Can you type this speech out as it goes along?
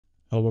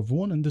Hello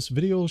everyone, in this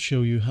video I'll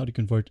show you how to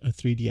convert a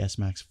 3ds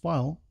Max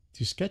file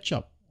to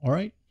SketchUp.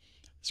 Alright,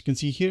 as you can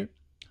see here,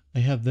 I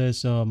have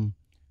this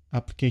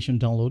application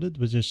downloaded,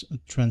 which is a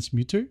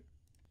transmuter.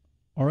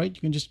 Alright,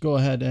 you can just go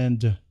ahead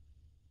and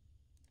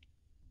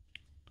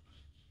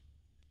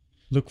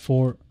look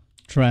for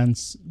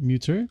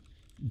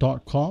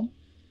transmuter.com.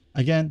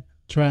 Again,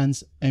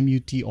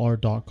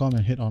 transmutr.com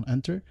and hit on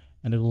enter,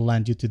 and it will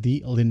land you to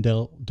the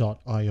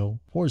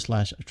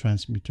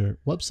lindell.io/transmuter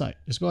website.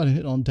 Just go ahead and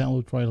hit on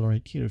download trial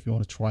right here if you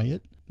want to try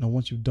it. Now,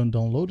 once you've done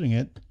downloading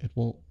it, it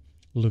will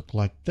look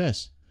like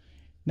this.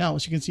 Now,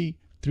 as you can see,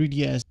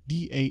 3ds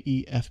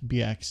DAE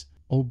FBX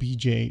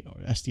OBJ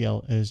or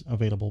STL is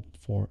available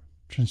for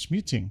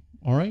transmuting.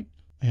 All right,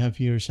 I have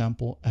here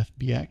sample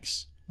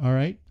FBX. All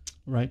right,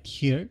 right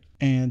here,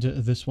 and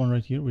this one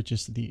right here, which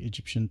is the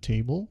Egyptian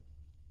table.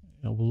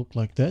 It will look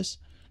like this.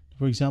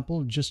 For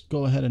example, just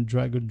go ahead and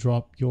drag or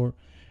drop your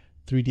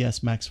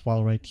 3ds Max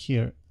file right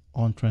here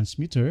on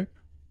transmuter,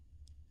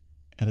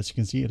 and as you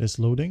can see, it is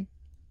loading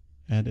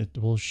and it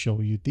will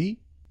show you the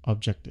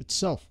object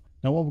itself.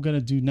 Now what we're going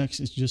to do next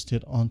is just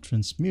hit on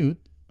transmute,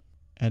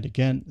 and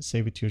again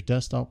save it to your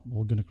desktop.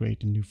 We're going to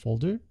create a new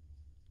folder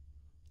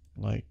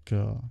like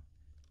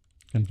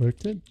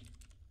converted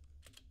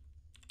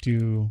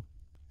to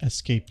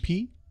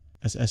SKP,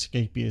 as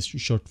SKP is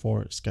short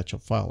for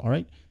SketchUp file. All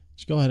right,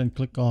 just go ahead and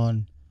click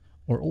on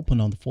or open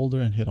on the folder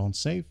and hit on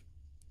save.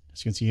 As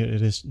you can see here,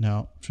 it is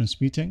now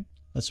transmuting.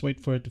 Let's wait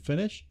for it to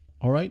finish.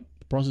 All right,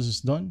 the process is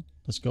done.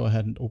 Let's go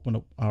ahead and open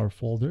up our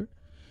folder,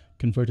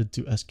 converted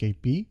to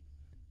SKP.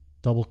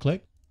 Double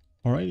click.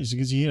 All right, as you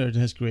can see here, it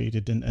has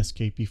created an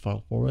SKP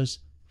file for us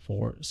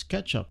for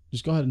SketchUp.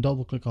 Just go ahead and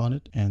double click on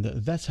it, and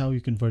that's how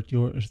you convert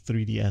your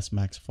 3ds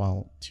Max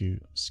file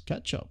to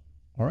SketchUp.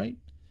 All right,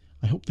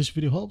 I hope this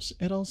video helps,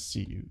 and I'll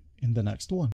see you in the next one.